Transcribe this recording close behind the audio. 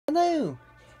Hello!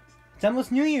 It's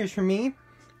almost New Year's for me.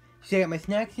 See, I got my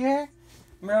snacks here.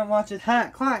 I'm gonna watch this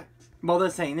hot clock. Well,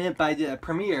 this ain't it, but I did a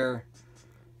premiere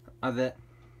of it.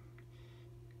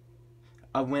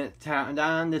 I went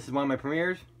down. This is one of my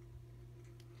premieres.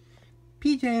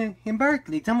 PJ and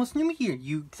Byrley, it's almost New Year.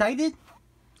 You excited?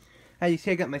 As you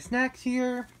see, I got my snacks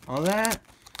here. All that.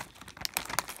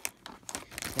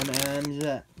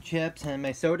 And chips and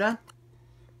my soda.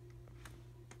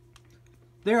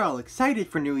 They're all excited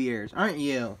for New Year's, aren't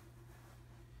you?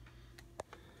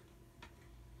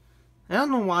 I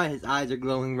don't know why his eyes are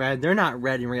glowing red. They're not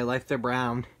red in real life, they're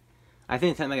brown. I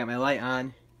think it's time I got my light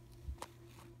on.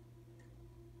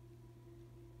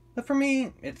 But for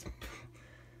me, it's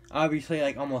obviously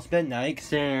like almost midnight,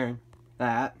 considering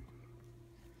that.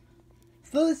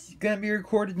 So this is going to be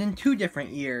recorded in 2 different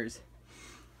years.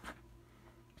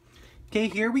 Okay,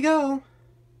 here we go.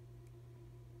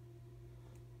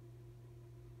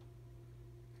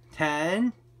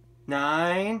 10,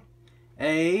 9,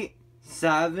 8,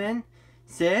 7,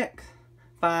 6,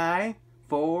 5,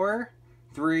 4,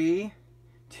 3,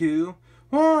 2,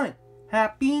 1.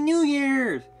 Happy New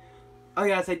Year's! Oh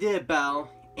yes, I did a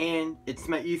bell, and it's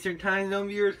my Eastern Time Zone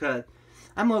viewers, because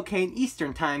I'm located in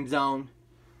Eastern Time Zone.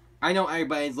 I know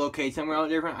everybody's located somewhere else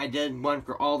different. I did one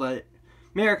for all the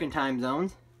American time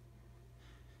zones.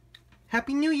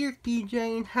 Happy New Year's, PJ,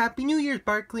 and Happy New Year's,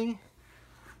 Byrley.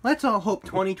 Let's all hope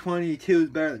 2022 is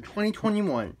better than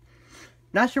 2021.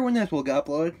 Not sure when this will get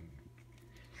uploaded.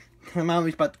 I'm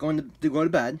always about to go to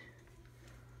bed.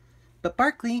 But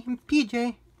Byrley and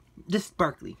PJ, this is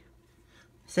Byrley.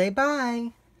 Say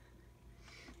bye.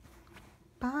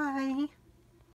 Bye.